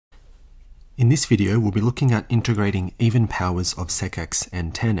In this video, we'll be looking at integrating even powers of sec x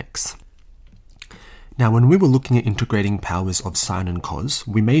and tan x. Now, when we were looking at integrating powers of sine and cos,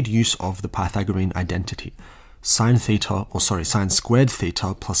 we made use of the Pythagorean identity. Sine squared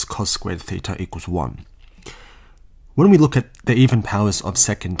theta plus cos squared theta equals 1. When we look at the even powers of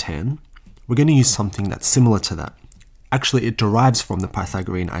sec and tan, we're going to use something that's similar to that. Actually, it derives from the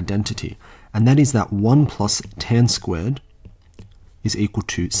Pythagorean identity, and that is that 1 plus tan squared is equal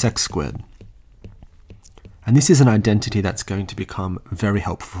to sec squared. And this is an identity that's going to become very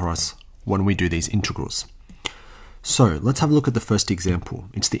helpful for us when we do these integrals. So let's have a look at the first example.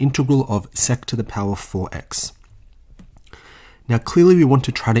 It's the integral of sec to the power 4x. Now clearly we want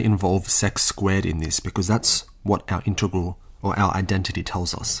to try to involve sec squared in this because that's what our integral or our identity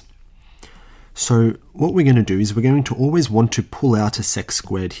tells us. So what we're going to do is we're going to always want to pull out a sec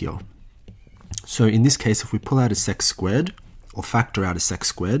squared here. So in this case, if we pull out a sec squared or factor out a sec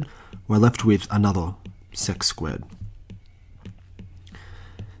squared, we're left with another sec squared.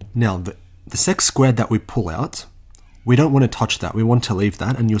 Now the sec squared that we pull out, we don't want to touch that, we want to leave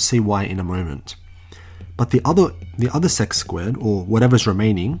that, and you'll see why in a moment. But the other sec squared, or whatever's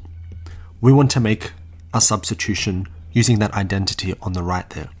remaining, we want to make a substitution using that identity on the right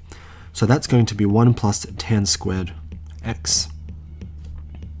there. So that's going to be 1 plus tan squared x.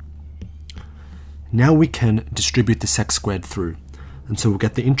 Now we can distribute the sec squared through, and so we'll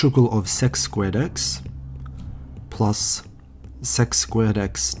get the integral of sec squared x plus sec squared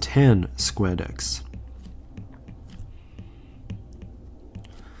x tan squared x.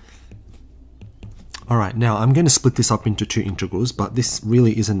 Alright, now I'm going to split this up into two integrals, but this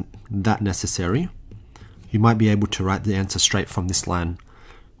really isn't that necessary. You might be able to write the answer straight from this line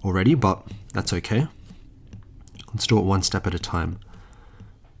already, but that's okay. Let's do it one step at a time.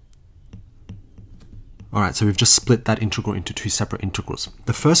 Alright, so we've just split that integral into two separate integrals.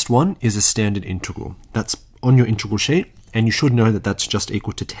 The first one is a standard integral. That's on your integral sheet, and you should know that that's just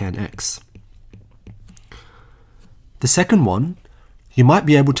equal to tan x. The second one, you might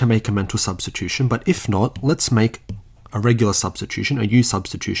be able to make a mental substitution, but if not, let's make a regular substitution, a u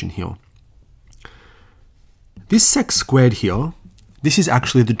substitution here. This sec squared here, this is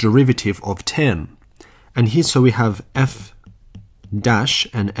actually the derivative of tan. And here, so we have f dash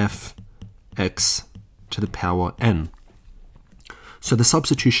and fx to the power n. So the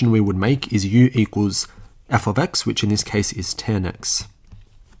substitution we would make is u equals f of x, which in this case is tan x.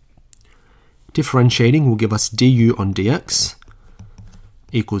 Differentiating will give us du on dx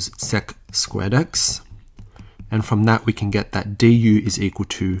equals sec squared x. And from that we can get that du is equal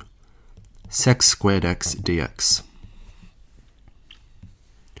to sec squared x dx.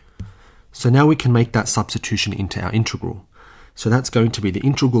 So now we can make that substitution into our integral. So that's going to be the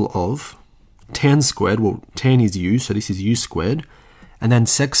integral of tan squared, well tan is u, so this is u squared, and then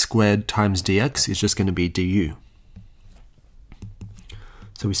sec squared times dx is just going to be du.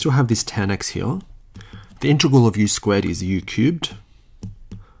 So we still have this tan x here. The integral of u squared is u cubed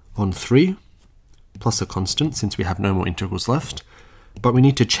on 3 plus a constant since we have no more integrals left. But we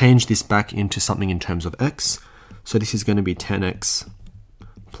need to change this back into something in terms of x. So this is going to be tan x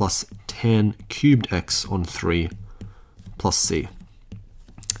plus tan cubed x on 3 plus c.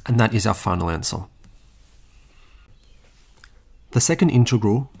 And that is our final answer. The second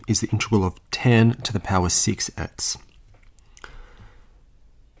integral is the integral of tan to the power 6x.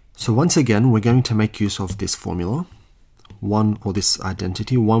 So once again, we're going to make use of this formula, this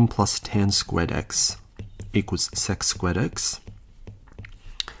identity, 1 plus tan squared x equals sec squared x.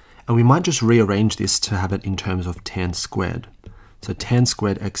 And we might just rearrange this to have it in terms of tan squared. So tan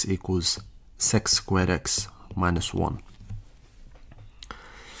squared x equals sec squared x minus 1.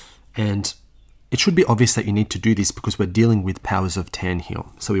 And it should be obvious that you need to do this because we're dealing with powers of tan here.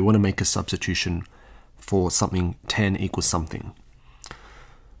 So we want to make a substitution for something tan equals something.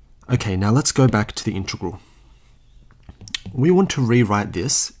 Okay, now let's go back to the integral. We want to rewrite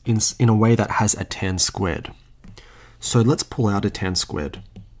this in a way that has a tan squared. So let's pull out a tan squared.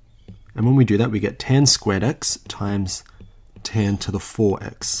 And when we do that, we get tan squared x times tan to the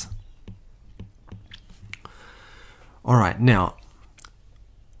 4x. Alright, now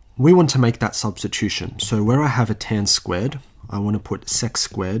we want to make that substitution. So where I have a tan squared, I want to put sec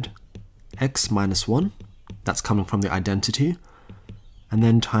squared x minus 1. That's coming from the identity. And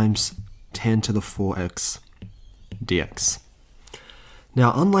then times tan to the 4x dx.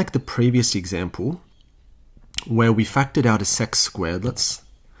 Now, unlike the previous example, where we factored out a sec squared,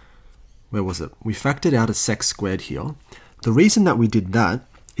 where was it? We factored out a sec squared here. The reason that we did that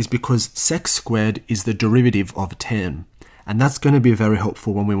is because sec squared is the derivative of tan. And that's going to be very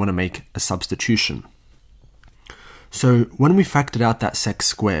helpful when we want to make a substitution. So when we factored out that sec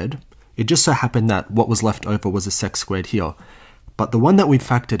squared, It just so happened that what was left over was a sec squared here. But the one that we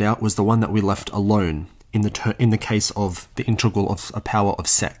factored out was the one that we left alone in the case of the integral of a power of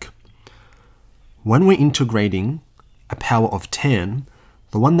sec. When we're integrating a power of tan,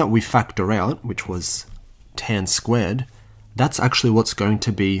 the one that we factor out, which was tan squared, that's actually what's going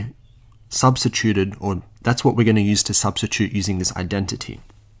to be substituted, or that's what we're going to use to substitute using this identity.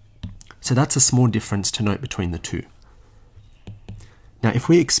 So that's a small difference to note between the two. Now if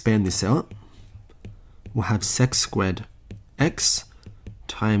we expand this out, we'll have sec squared x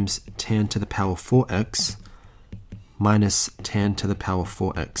times tan to the power 4x minus tan to the power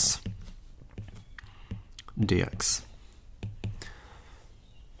 4x dx.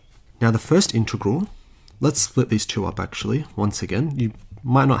 Now the first integral, let's split these two up actually. Once again, you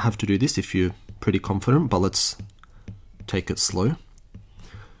might not have to do this if you're pretty confident, but let's take it slow.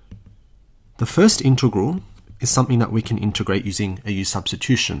 The first integral is something that we can integrate using a u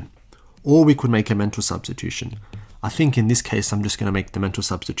substitution, or we could make a mental substitution. I think in this case I'm just going to make the mental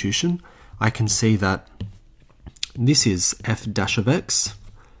substitution. I can see that this is f dash of x,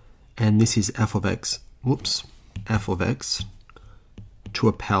 and this is f of x, f of x to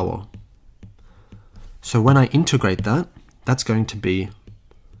a power. So when I integrate that, that's going to be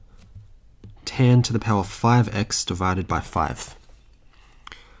tan to the power 5x divided by 5.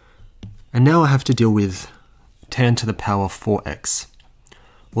 And now I have to deal with tan to the power 4x.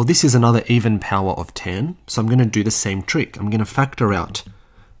 Well, this is another even power of tan, so I'm going to do the same trick. I'm going to factor out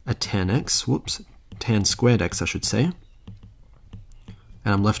a tan x, tan squared x I should say,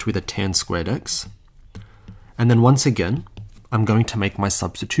 and I'm left with a tan squared x. And then once again, I'm going to make my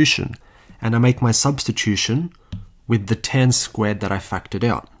substitution, and I make my substitution with the tan squared that I factored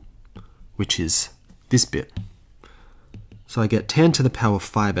out, which is this bit. So I get tan to the power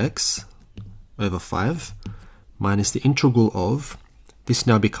 5x over 5 minus the integral of, this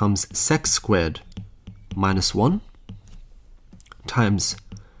now becomes sec squared minus 1 times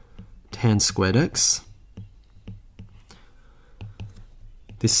tan squared x.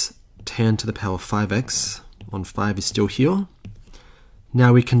 This tan to the power 5x on 5 is still here.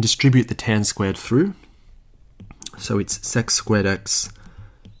 Now we can distribute the tan squared through. So it's sec squared x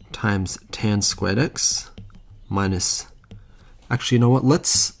times tan squared x minus, actually you know what,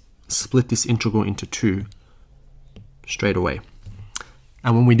 let's split this integral into two straight away.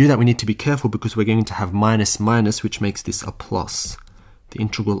 And when we do that, we need to be careful because we're going to have minus minus, which makes this a plus. The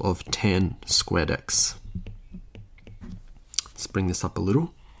integral of tan squared x. Let's bring this up a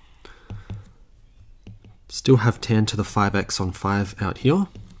little. Still have tan to the 5x on 5 out here.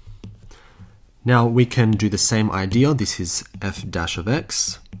 Now we can do the same idea. This is f dash of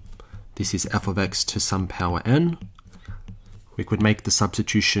x. This is f of x to some power n. We could make the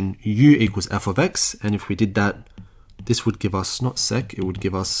substitution u equals f of x, and if we did that, this would give us, not sec, it would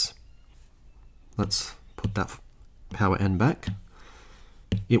give us, let's put that power n back,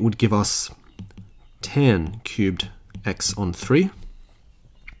 it would give us tan cubed x on 3,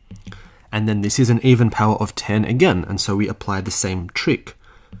 and then this is an even power of tan again, and so we apply the same trick.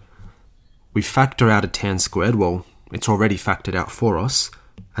 We factor out a tan squared, well, it's already factored out for us,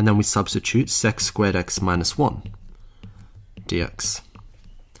 and then we substitute sec squared x minus 1 dx.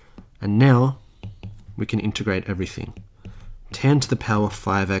 And now we can integrate everything. Tan to the power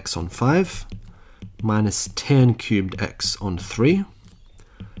 5x on 5 minus tan cubed x on 3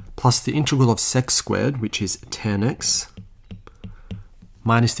 plus the integral of sec squared, which is tan x,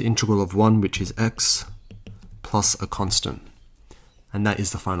 minus the integral of 1, which is x, plus a constant. And that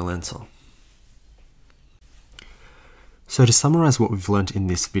is the final answer. So to summarize what we've learned in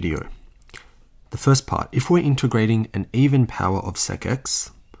this video, the first part, if we're integrating an even power of sec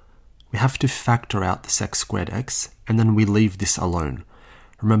x, we have to factor out the sec squared x, and then we leave this alone.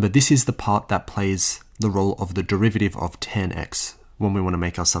 Remember, this is the part that plays the role of the derivative of tan x when we want to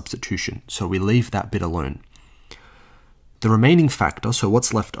make our substitution, so we leave that bit alone. The remaining factor, so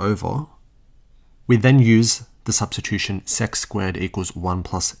what's left over, we then use the substitution sec squared equals 1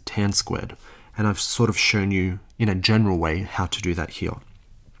 plus tan squared, and I've sort of shown you in a general way how to do that here.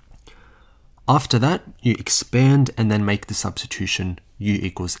 After that, you expand and then make the substitution u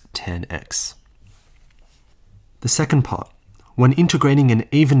equals tan x. The second part, when integrating an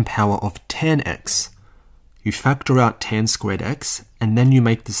even power of tan x, you factor out tan squared x, and then you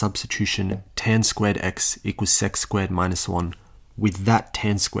make the substitution tan squared x equals sec squared minus 1 with that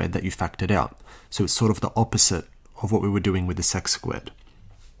tan squared that you factored out. So it's sort of the opposite of what we were doing with the sec squared.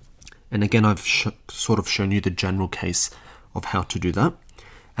 And again, I've sort of shown you the general case of how to do that.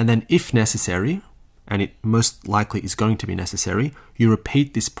 And then if necessary, and it most likely is going to be necessary, you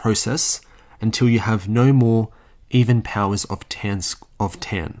repeat this process until you have no more even powers of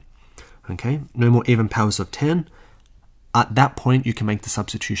tan. Okay, no more even powers of 10. At that point, you can make the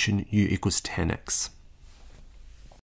substitution u equals 10x.